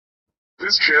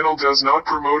This channel does not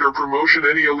promote or promotion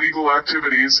any illegal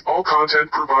activities. All content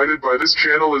provided by this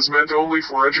channel is meant only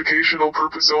for educational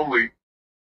purpose only.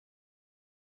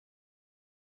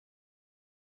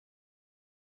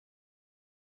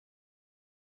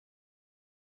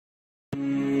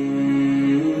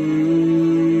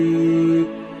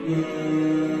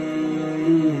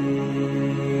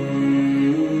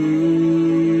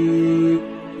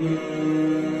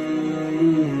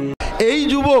 এই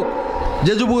যুবক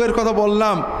যে যুবকের কথা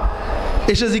বললাম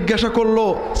এসে জিজ্ঞাসা করলো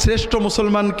শ্রেষ্ঠ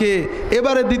মুসলমানকে,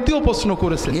 এবারে দ্বিতীয় প্রশ্ন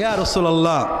করেছেন, ইয়া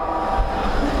রাসূলুল্লাহ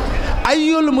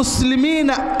আইয়ুল মুসলিমিন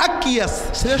আকিয়াস,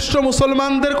 শ্রেষ্ঠ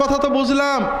মুসলমানদের কথা তো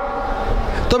বুঝলাম,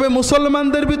 তবে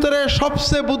মুসলমানদের ভিতরে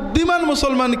সবচেয়ে বুদ্ধিমান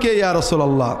মুসলমানকে ইয়া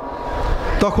রাসূলুল্লাহ?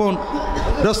 তখন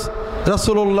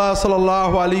রাসূলুল্লাহ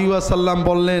সাল্লাল্লাহু আলাইহি ওয়াসাল্লাম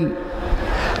বললেন,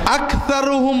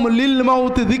 আকসারুহুম লিল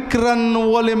মাউত যিকরান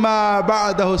ওয়া লিমা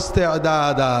বা'দাহু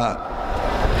ইসতি'দাদা,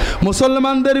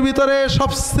 মুসলমানদের ভিতরে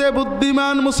সবচেয়ে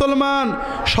বুদ্ধিমান মুসলমান,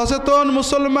 সচেতন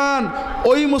মুসলমান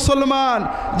ওই মুসলমান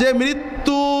যে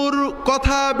মৃত্যুর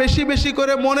কথা বেশি বেশি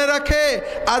করে মনে রাখে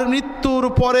আর মৃত্যুর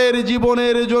পরের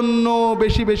জীবনের জন্য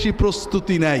বেশি বেশি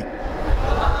প্রস্তুতি নেয়।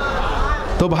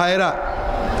 তো ভাইরা,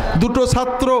 দুটো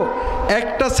ছাত্র,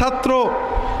 একটা ছাত্র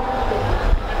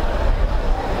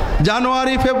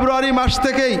জানুয়ারি ফেব্রুয়ারি মাস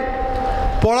থেকেই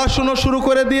পড়াশুনো শুরু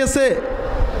করে দিয়েছে,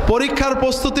 পরীক্ষার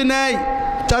প্রস্তুতি নেয়,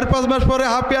 4-5 মাস পরে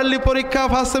হাফ ইয়ারলি পরীক্ষা,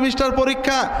 ফার্স্ট সেমিস্টার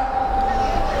পরীক্ষা।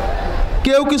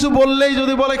 কেউ কিছু বললেই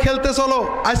যদি বলে খেলতে চলো,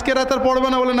 আজকে রাতে পড়বে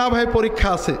না, বলে না ভাই পরীক্ষা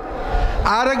আছে।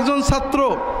 আর একজন ছাত্র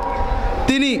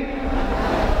তিনি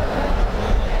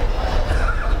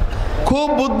খুব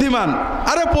বুদ্ধিমান,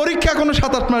 আরে পরীক্ষা কোনো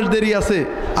 7-8 মাস দেরি আছে,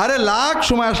 আরে লাখ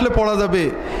সময় আসলে পড়া যাবে।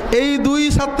 এই দুই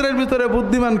ছাত্রের ভিতরে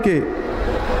বুদ্ধিমান কে?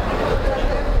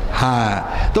 হ্যাঁ,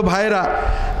 তো ভাইরা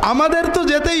আমাদের তো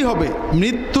যেতেই হবে।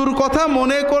 মৃত্যুর কথা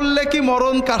মনে করলে কি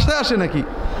মরণ কাছে আসে নাকি?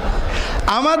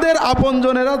 আমাদের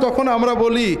আপনজনেরা যখন আমরা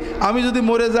বলি আমি যদি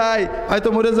মরে যাই, হয়তো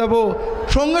মরে যাব,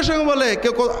 সঙ্গে সঙ্গে বলে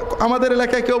কেউ, আমাদের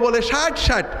এলাকায় কেউ বলে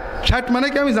 60 মানে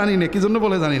কি আমি জানি না, কি জন্য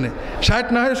বলে জানি না, 60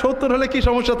 না হয় 70 হলে কি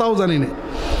সমস্যা তাও জানি না।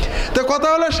 তো কথা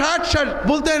হলো 60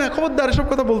 বলতে হয় না, খবরদার এসব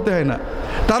কথা বলতে হয় না।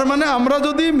 তার মানে আমরা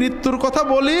যদি মৃত্যুর কথা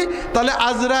বলি তাহলে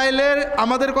আজরাইলের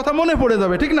আমাদের কথা মনে পড়ে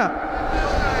যাবে, ঠিক না?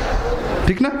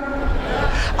 ঠিক না?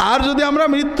 আর যদি আমরা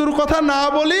মৃত্যুর কথা না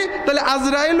বলি তাহলে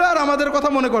আজরাইলও আর আমাদের কথা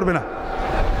মনে করবে না,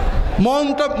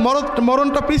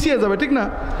 মরণটা পিছিয়ে যাবে, ঠিক না?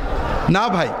 না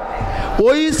ভাই,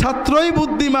 ওই ছাত্রই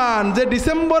বুদ্ধিমান যে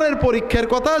ডিসেম্বরের পরীক্ষার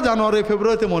কথা জানুয়ারি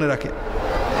ফেব্রুয়ারিতে মনে রাখে,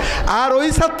 আর ওই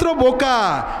ছাত্র বোকা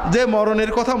যে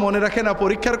মরণের কথা মনে রাখে না,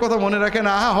 পরীক্ষার কথা মনে রাখে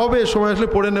না, হবে সময় আসলে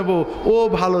পড়ে নেব, ও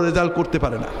ভালো রেজাল্ট করতে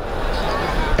পারে না।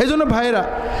 এই জন্য ভাইরা,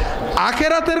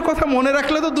 আখেরাতের কথা মনে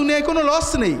রাখলে তো দুনিয়ায় কোনো লস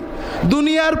নেই।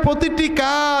 দুনিয়ার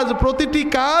প্রতিটি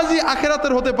কাজই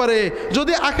আখেরাতের হতে পারে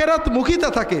যদি আখেরাত মুখিতা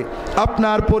থাকে।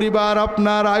 আপনার পরিবার,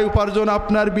 আপনার আয় উপার্জন,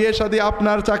 আপনার বিয়ে শাদী,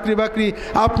 আপনার চাকরি বাকরি,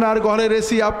 আপনার ঘরের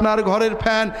এসি, আপনার ঘরের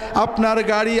ফ্যান, আপনার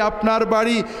গাড়ি, আপনার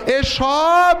বাড়ি, এ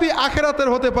সবই আখেরাতের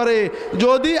হতে পারে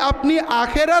যদি আপনি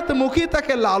আখেরাত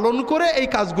মুখিতাকে লালন করে এই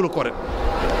কাজগুলো করেন।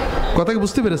 কথা কি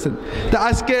বুঝতে পেরেছেন? তা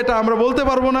আজকে এটা আমরা বলতে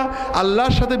পারবো না।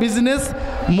 আল্লাহর সাথে বিজনেস,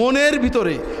 মনের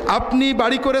ভিতরে আপনি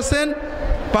বাড়ি করেছেন,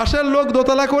 পাশের লোক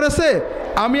দোতলা করেছে,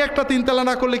 আমি একটা 3তলা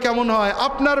না করলে কেমন হয়?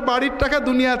 আপনার বাড়ির টাকা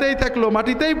দুনিয়াতেই থাকলো,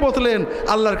 মাটিতেই পথলেন,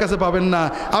 আল্লাহর কাছে পাবেন না।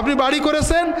 আপনি বাড়ি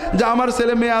করেছেন যে আমার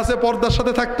ছেলে মেয়ে আছে, পর্দার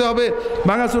সাথে থাকতে হবে,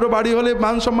 ভাঙাচুরো বাড়ি হলে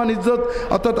মান সম্মান ইজ্জত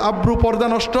অর্থাৎ আব্রু পর্দা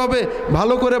নষ্ট হবে,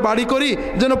 ভালো করে বাড়ি করি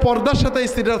যেন পর্দার সাথে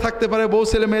স্ত্রীরা থাকতে পারে, বউ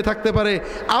ছেলে মেয়ে থাকতে পারে।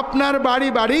 আপনার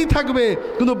বাড়িই থাকবে,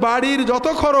 কিন্তু বাড়ির যত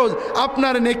খরচ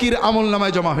আপনার নেকির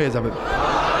আমলনামায় জমা হয়ে যাবে।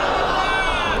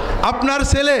 আপনার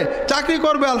ছেলে চাকরি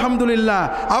করবে, আলহামদুলিল্লাহ,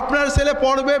 আপনার ছেলে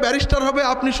পড়বে, ব্যারিস্টার হবে,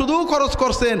 আপনি শুধু খরচ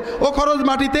করছেন, ও খরচ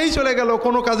মাটিতেই চলে গেল,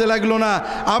 কোনো কাজে লাগলো না।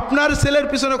 আপনার ছেলের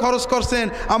পিছনে খরচ করছেন,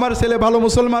 আমার ছেলে ভালো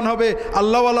মুসলমান হবে,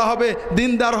 আল্লাহওয়ালা হবে,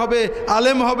 দিনদার হবে,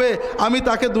 আলেম হবে, আমি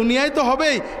তাকে দুনিয়ায় তো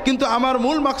হবেই, কিন্তু আমার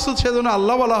মূল মাকসুদ সেজন্য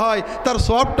আল্লাহওয়ালা হয়, তার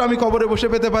সবটা আমি কবরে বসে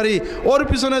পেতে পারি। ওর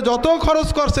পিছনে যত খরচ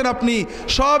করছেন আপনি,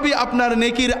 সবই আপনার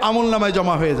নেকির আমলনামায়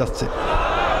জমা হয়ে যাচ্ছে।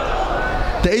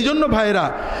 তো এই জন্য ভাইরা,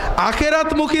 আখেরাত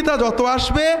মুখিতা যত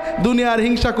আসবে, দুনিয়ার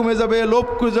হিংসা কমে যাবে, লোভ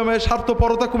কমে যাবে,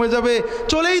 স্বার্থপরতা কমে যাবে,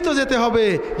 চলেই তো যেতে হবে,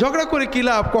 ঝগড়া করে কি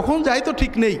লাভ, কখন যাই তো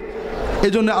ঠিক নেই।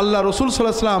 এই জন্য আল্লাহ রসুল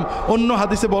সাল্লাল্লাহু আলাইহি ওয়াসাল্লাম অন্য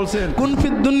হাদিসে বলছেন, কুন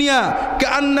ফিদ দুনিয়া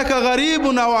কাআন্নাকা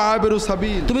গারিবুন আও আবিরু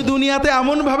সাবিল, তুমি দুনিয়াতে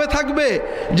এমনভাবে থাকবে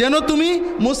যেন তুমি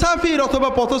মুসাফির অথবা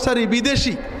পথচারী,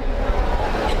 বিদেশি।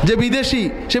 যে বিদেশি,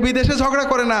 সে বিদেশে ঝগড়া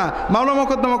করে না, মামলা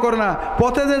মোকদ্দমা করে না,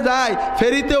 পথে যে যায়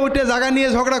ফেরিতে উঠে জায়গা নিয়ে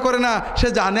ঝগড়া করে না, সে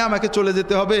জানে আমাকে চলে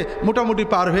যেতে হবে, মোটামুটি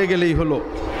পার হয়ে গেলেই হলো।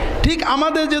 ঠিক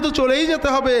আমাদের যেহেতু চলেই যেতে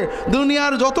হবে,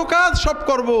 দুনিয়ার যত কাজ সব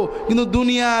করব, কিন্তু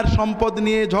দুনিয়ার সম্পদ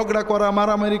নিয়ে ঝগড়া করা,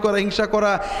 মারামারি করা, হিংসা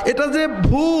করা, এটা যে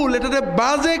ভুল, এটা যে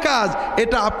বাজে কাজ,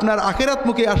 এটা আপনার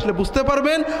আখিরাতমুখী আসলে বুঝতে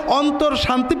পারবেন, অন্তর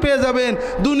শান্তি পেয়ে যাবেন,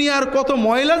 দুনিয়ার কত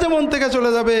ময়লা যে মন থেকে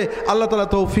চলে যাবে। আল্লাহ তাআলা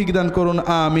তৌফিক দান করুন,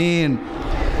 আমিন।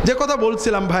 যে কথা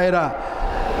বলছিলাম ভাইরা,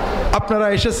 আপনারা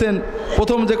এসেছেন,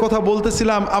 প্রথম যে কথা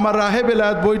বলতেছিলাম, আমার রাহে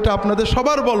বেলায়েত বইটা আপনাদের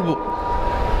সবার বলবো।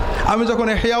 আমি যখন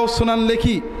ইহয়াউস সুনান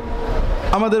লিখি,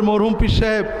 আমাদের মরহুম পীর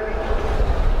সাহেব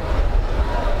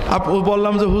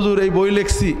বললাম যে হুজুর এই বই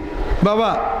লিখছি, বাবা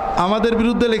আমাদের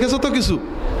বিরুদ্ধে লিখেছো তো কিছু?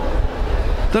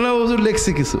 তাহলে হুজুর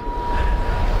লিখছি কিছু।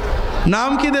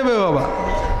 নাম কি দেবে বাবা?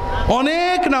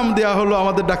 অনেক নাম দেওয়া হলো।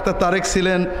 আমাদের ডাক্তার তারেক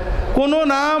ছিলেন, কোনো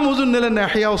নাম হুজুর নিলেন না,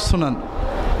 ইহয়াউস সুনান।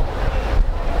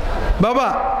 বাবা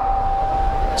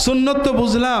সুন্নত তো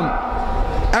বুঝলাম,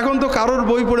 এখন তো কারোর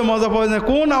বই পড়ে মজা পাওয়া যায়,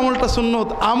 কোন আমলটা সুন্নত,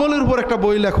 আমলের উপর একটা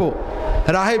বই লেখো।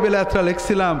 রাহে বেলায়েতটা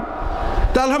লিখছিলাম।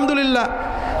 তা আলহামদুলিল্লাহ,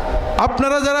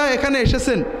 আপনারা যারা এখানে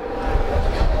এসেছেন,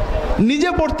 নিজে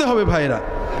পড়তে হবে ভাইরা।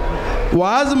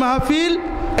 ওয়াজ মাহফিল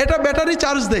এটা ব্যাটারি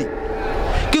চার্জ দেয়,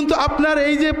 কিন্তু আপনার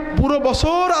এই যে পুরো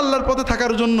বছর আল্লাহর পথে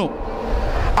থাকার জন্য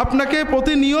আপনাকে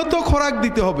প্রতিনিয়ত খোরাক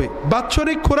দিতে হবে।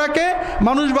 বাৎসরিক খোরাকে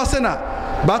মানুষ বাঁচে না।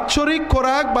 বাৎসরিক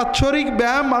খোরাক, বাৎসরিক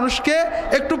ব্যায়াম মানুষকে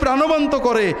একটু প্রাণবন্ত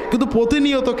করে, কিন্তু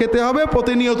প্রতিনিয়ত খেতে হবে,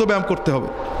 প্রতিনিয়ত ব্যায়াম করতে হবে।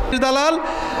 দালাল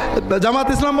জামাত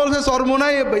ইসলাম বলছে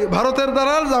চরমোনাই ভারতের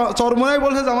দালাল, চরমোনাই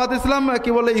বলছে জামাত ইসলাম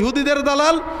কি বলে ইহুদিদের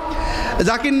দালাল,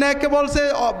 জাকির নায়েককে বলছে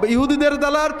ইহুদিদের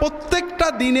দালাল। প্রত্যেকটা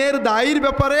দিনের দায়ীর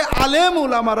ব্যাপারে আলেম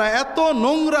উলামারা এত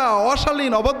নোংরা,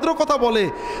 অশালীন, অভদ্র কথা বলে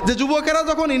যে যুবকেরা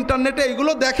যখন ইন্টারনেটে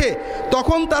এগুলো দেখে,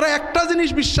 তখন তারা একটা জিনিস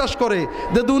বিশ্বাস করে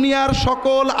যে দুনিয়ার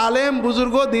সকল আলেম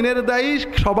বুজুর্গ দিনের দায়ী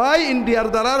সবাই ইন্ডিয়ার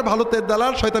দালাল, ভারতের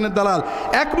দালাল, শয়তানের দালাল।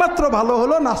 একমাত্র ভালো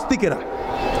হলো নাস্তিকেরা।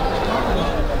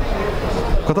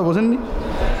 কথা বোঝেননি?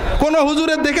 কোন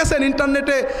হুজুরের দেখেছেন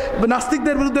ইন্টারনেটে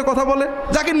নাস্তিকদের বিরুদ্ধে কথা বলে?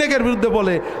 জাকির নায়েকের বিরুদ্ধে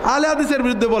বলে, আলে হাদিসের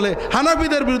বিরুদ্ধে বলে,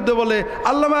 হানাফিদের বিরুদ্ধে বলে,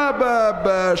 আল্লামা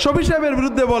শফি সাহেবের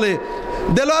বিরুদ্ধে বলে,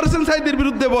 দেলোয়ার হোসেন সাইদির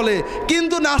বিরুদ্ধে বলে,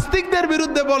 কিন্তু নাস্তিকদের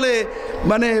বিরুদ্ধে বলে,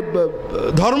 মানে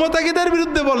ধর্মত্যাগীদের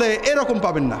বিরুদ্ধে বলে, এরকম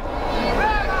পাবেন না।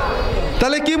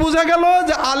 তাহলে কি বোঝা গেল?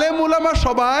 যে আলেম উলামা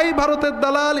সবাই ভারতের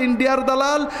দালাল, ইন্ডিয়ার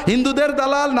দালাল, হিন্দুদের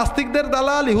দালাল, নাস্তিকদের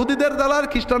দালাল, ইহুদিদের দালাল,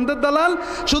 খ্রিস্টানদের দালাল।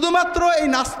 শুধুমাত্র এই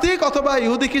নাস্তিক অথবা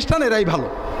ইহুদি খ্রিস্টান এরাই ভালো।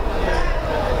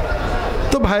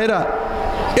 তো ভাইরা,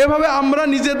 এভাবে আমরা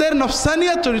নিজেদের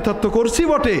নফসানিয়াত চরিতার্থ করছি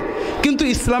বটে, কিন্তু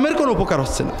ইসলামের কোনো উপকার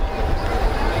হচ্ছে না।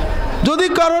 যদি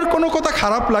কারোর কোনো কথা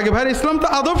খারাপ লাগে, ভাইরা ইসলাম তো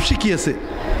আদব শিখিয়েছে।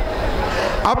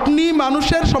 আপনি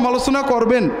মানুষের সমালোচনা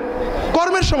করবেন,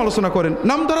 কর্মের সমালোচনা করেন,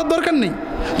 নাম ধরার দরকার নেই।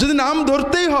 যদি নাম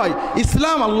ধরতেই হয়,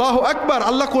 ইসলাম আল্লাহু আকবার,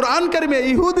 আল্লাহ কোরআন কারিমে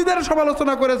ইহুদিদের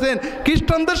সমালোচনা করেছেন,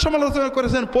 খ্রিস্টানদের সমালোচনা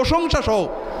করেছেন, প্রশংসা সহ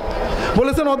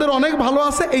বলেছেন ওদের অনেক ভালো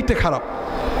আছে, এইটা খারাপ।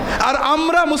 আর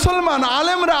আমরা মুসলমান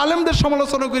আলেমরা আলেমদের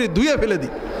সমালোচনা করি, ধুয়ে ফেলে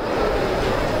দিই।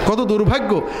 কত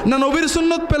দুর্ভাগ্য! না নবীর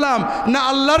সুন্নত পেলাম, না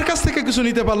আল্লাহর কাছ থেকে কিছু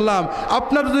নিতে পারলাম।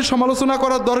 আপনার যদি সমালোচনা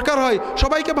করার দরকার হয়,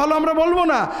 সবাইকে ভালো আমরা বলবো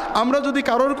না। আমরা যদি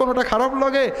কারোর কোনোটা খারাপ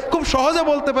লাগে, খুব সহজে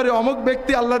বলতে পারি অমুক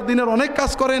ব্যক্তি আল্লাহর দিনের অনেক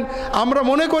কাজ করেন, আমরা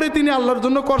মনে করি তিনি আল্লাহর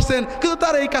জন্য করছেন, কিন্তু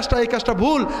তার এই কাজটা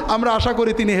ভুল, আমরা আশা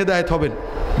করি তিনি হেদায়েত হবেন।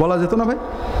 বলা যেত না ভাই?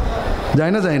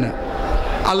 যায় না? যায় না?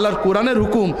 আল্লাহর কোরআনের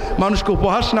হুকুম মানুষকে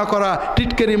উপহাস না করা,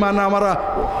 টিটকেরি না মারা,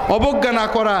 অবজ্ঞা না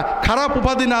করা, খারাপ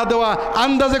উপাধি না দেওয়া,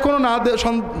 আন্দাজে কোনো না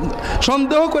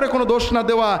সন্দেহ করে কোনো দোষ না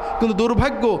দেওয়া। কিন্তু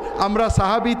দুর্ভাগ্য, আমরা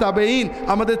সাহাবী, তাবেঈন,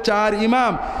 আমাদের 4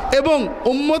 ইমাম এবং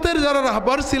উম্মতের যারা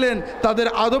রাহবার ছিলেন, তাদের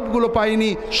আদবগুলো পাইনি।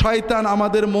 শয়তান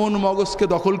আমাদের মন মগজকে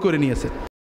দখল করে নিয়েছে।